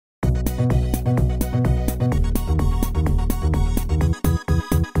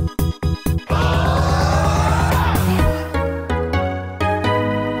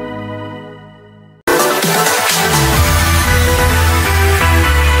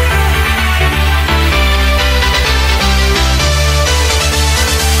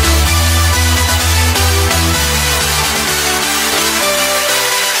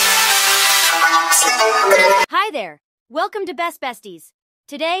Welcome to Besties.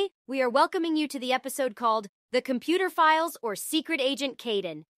 Today, we are welcoming you to the episode called The Computer Files or Secret Agent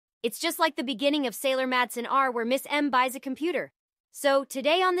Caden. It's just like the beginning of Sailor Madsen R where Miss M buys a computer. So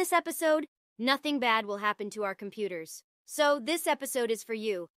today on this episode, nothing bad will happen to our computers. So this episode is for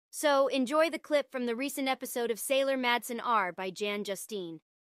you. So enjoy the clip from the recent episode of Sailor Madsen R by Jan Justine.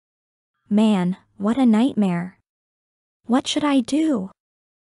 Man, what a nightmare. What should I do?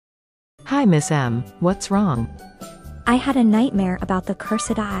 Hi, Miss M. What's wrong? I had a nightmare about the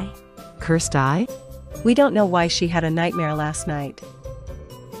cursed eye. Cursed eye? We don't know why she had a nightmare last night.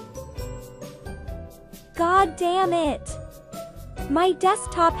 God damn it! My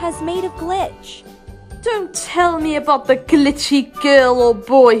desktop has made a glitch. Don't tell me about the glitchy girl or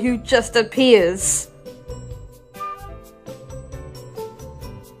boy who just appears.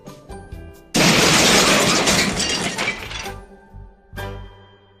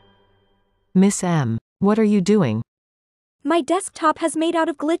 Miss M, what are you doing? My desktop has made out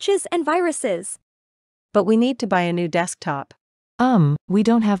of glitches and viruses. But we need to buy a new desktop. We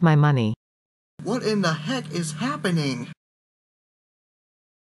don't have my money. What in the heck is happening?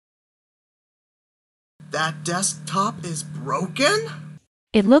 That desktop is broken?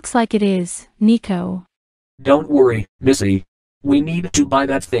 It looks like it is, Nico. Don't worry, Missy. We need to buy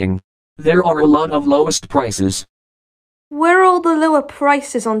that thing. There are a lot of lowest prices. Where are all the lower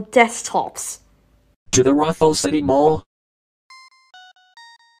prices on desktops? To the Ruffle City Mall.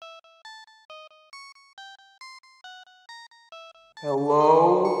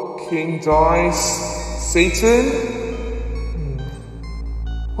 Hello, King Dice, Satan?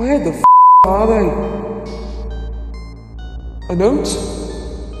 Where the f are they? A note?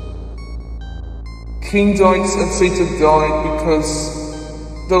 King Dice and Satan died because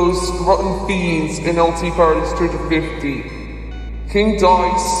those rotten fiends in LT Party Street of 50. King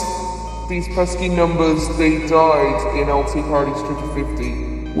Dice, these pesky numbers, they died in LT Party Street of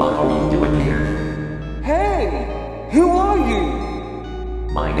 50. What are you doing here? Hey! Who are you?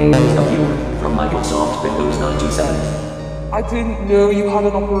 My name is the viewer from Microsoft Windows 97. I didn't know you had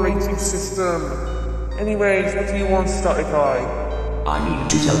an operating system. Anyways, what do you want, Static Eye? I need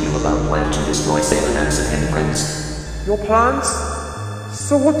to tell you about plan to destroy Sailor Madsen and friends. Your plans?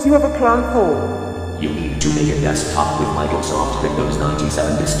 So what do you have a plan for? You need to make a desktop with Microsoft Windows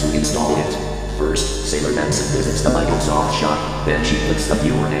 97 disk to install it. First, Sailor Madsen visits the Microsoft shop, then she clicks the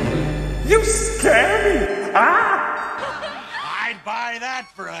viewer and You scare me! Ah! I'd buy that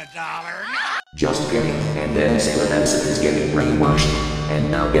for $1. Just kidding, and then Sailor Madsen is getting brainwashed. And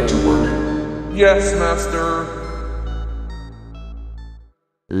now get to work. Yes, Master.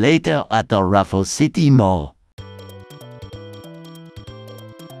 Later at the Ruffle City Mall.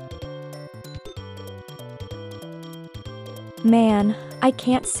 Man, I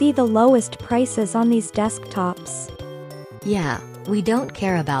can't see the lowest prices on these desktops. Yeah, we don't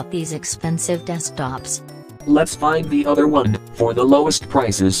care about these expensive desktops. Let's find the other one, for the lowest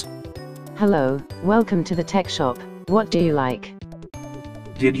prices. Hello, welcome to the tech shop. What do you like?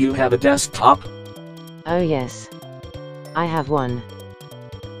 Did you have a desktop? Oh yes. I have one.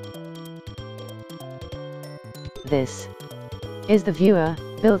 This is the viewer,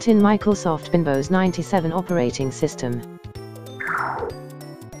 built-in Microsoft Windows 97 operating system.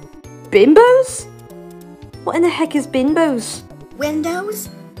 Bimbos? What in the heck is Bimbos? Windows,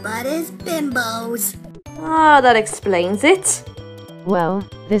 but it's bimbos. Ah, that explains it. Well,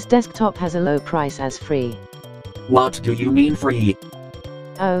 this desktop has a low price as free. What do you mean free?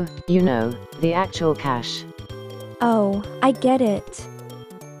 Oh, you know, the actual cash. Oh, I get it.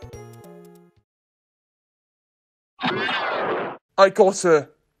 I got her.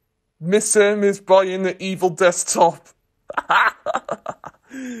 Miss M is buying the evil desktop.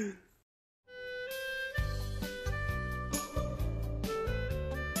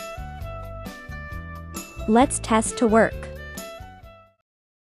 Let's test to work.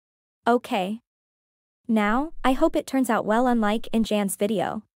 Okay. Now, I hope it turns out well, unlike in Jan's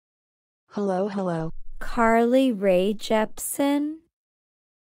video. Hello. Carly Rae Jepsen?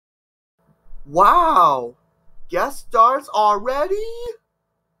 Wow! Guest stars already?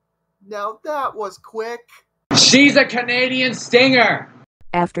 Now that was quick. She's a Canadian singer!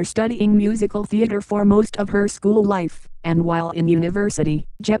 After studying musical theater for most of her school life, and while in university,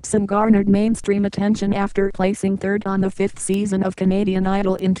 Jepsen garnered mainstream attention after placing third on the 5th season of Canadian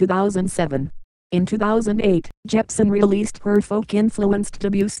Idol in 2007. In 2008, Jepsen released her folk-influenced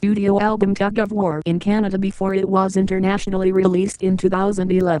debut studio album Tug of War in Canada before it was internationally released in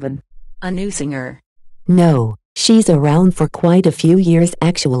 2011. A new singer? No, she's around for quite a few years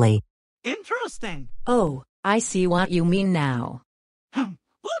actually. Interesting. Oh, I see what you mean now.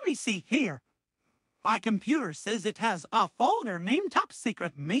 Let me see here. My computer says it has a folder named Top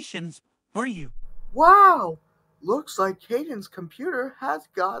Secret Missions for you. Wow! Looks like Caden's computer has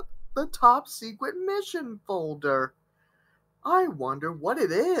got the top secret mission folder. I wonder what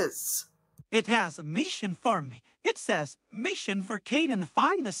it is. It has a mission for me. It says, mission for Caden,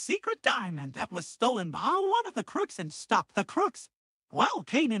 find the secret diamond that was stolen by one of the crooks and stop the crooks. Well,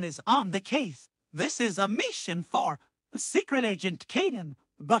 Caden is on the case. This is a mission for Secret Agent Caden,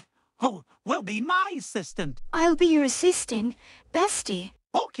 but who will be my assistant? I'll be your assistant, Bestie.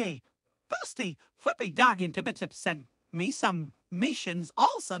 Okay, Bestie, Flippy Dog into bits sent me some missions,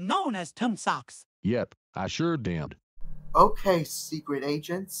 also known as Tomb Socks. Yep, I sure did. Okay, secret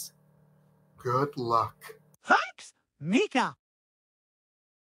agents. Good luck. Thanks, Mika.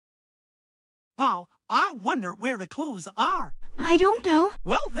 Oh, I wonder where the clues are. I don't know.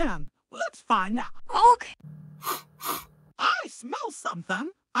 Well then, let's find out. Okay. I smell something.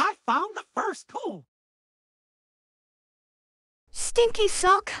 I found the first clue. Stinky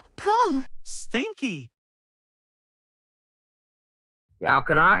sock, Paul. Stinky. How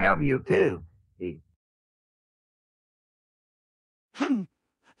can I help you too?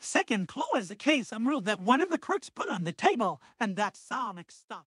 Second clue is a case emerald that one of the crooks put on the table, and that's Sonic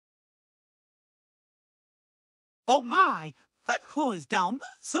stuff. Oh my, that clue is down the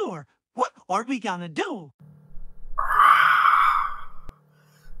sewer. What are we gonna do?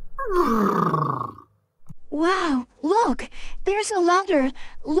 Wow, look, there's a ladder.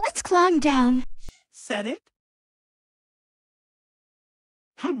 Let's climb down. Said it?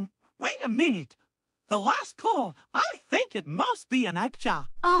 Wait a minute. The last clue, I think it must be an extra.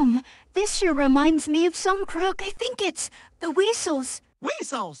 This sure reminds me of some crook. I think it's the Weasels.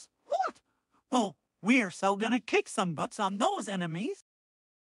 Weasels? What? Well, we're so gonna kick some butts on those enemies.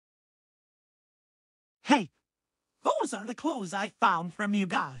 Hey, those are the clues I found from you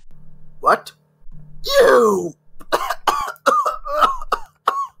guys. What? You!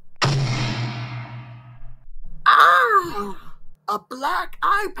 Ah! A black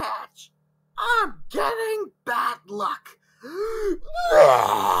eye patch! I'm getting bad luck!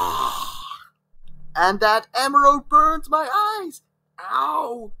 And that emerald burns my eyes!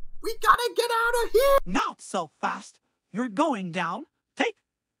 Ow! We gotta get out of here! Not so fast! You're going down! Take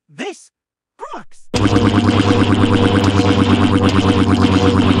this, Brooks!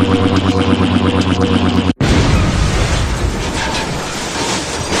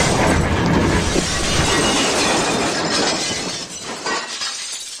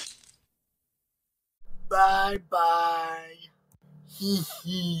 Bye-bye.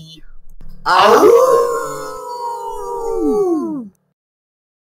 Hee-hee. Ow!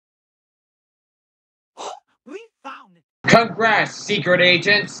 We found it! Congrats, secret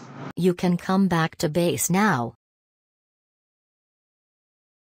agents! You can come back to base now.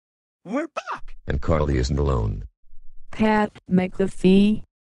 We're back! And Carly isn't alone. Pat McAfee.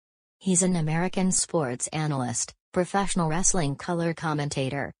 He's an American sports analyst, professional wrestling color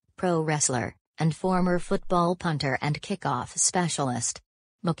commentator, pro wrestler, and former football punter and kickoff specialist.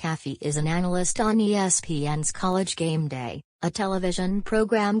 McAfee is an analyst on ESPN's College Game Day, a television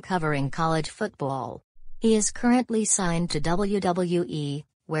program covering college football. He is currently signed to WWE,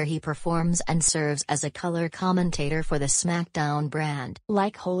 where he performs and serves as a color commentator for the SmackDown brand.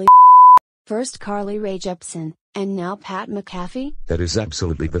 Like holy first Carly Rae Jepsen, and now Pat McAfee? That is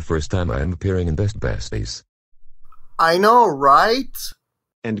absolutely the first time I am appearing in Besties. I know, right?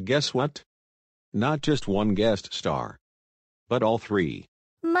 And guess what? Not just one guest star, but all three.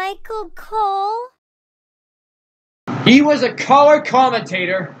 Michael Cole? He was a color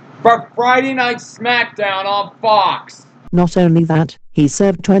commentator for Friday Night SmackDown on Fox. Not only that, he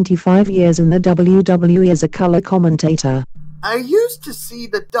served 25 years in the WWE as a color commentator. I used to see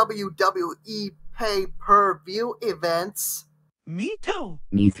the WWE pay-per-view events. Me too.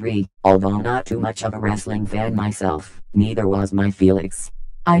 Me three, although not too much of a wrestling fan myself, neither was my Felix.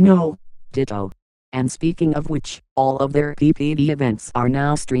 I know. Ditto. And speaking of which, all of their PPD events are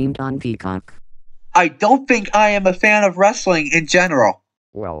now streamed on Peacock. I don't think I am a fan of wrestling in general.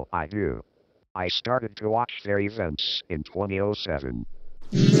 Well, I do. I started to watch their events in 2007.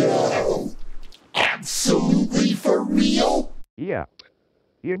 No! Absolutely for real? Yeah.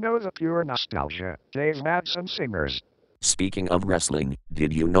 You know the pure nostalgia, Dave Madsen singers. Speaking of wrestling,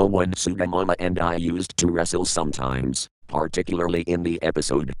 did you know when Sugamama and I used to wrestle sometimes? Particularly in the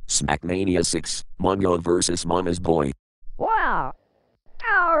episode, Smackmania 6, Mongo vs. Mama's Boy. Wow!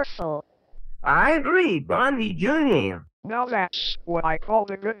 Powerful! I agree, Bonnie Jr. Now that's what I call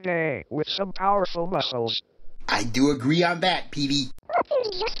a good day, with some powerful muscles. I do agree on that, Peavy. But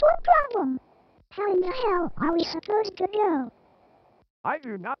there's just one problem. How in the hell are we supposed to go? I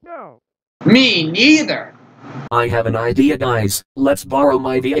do not know. Me neither. I have an idea, guys. Let's borrow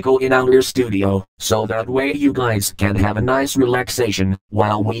my vehicle in our studio, so that way you guys can have a nice relaxation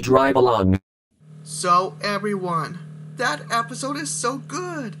while we drive along. So everyone, that episode is so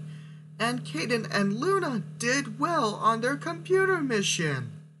good, and Kaden and Luna did well on their computer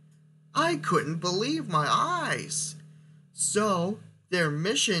mission. I couldn't believe my eyes. So, their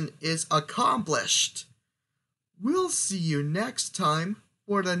mission is accomplished. We'll see you next time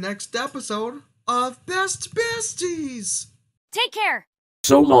for the next episode of Best Besties. Take care.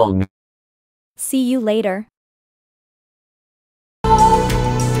 So long. See you later.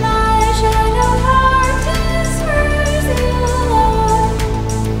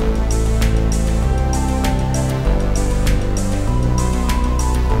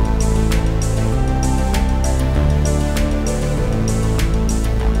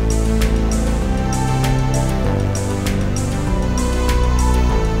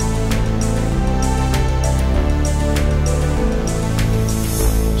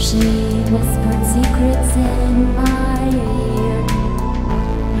 She whispered secrets in my ear.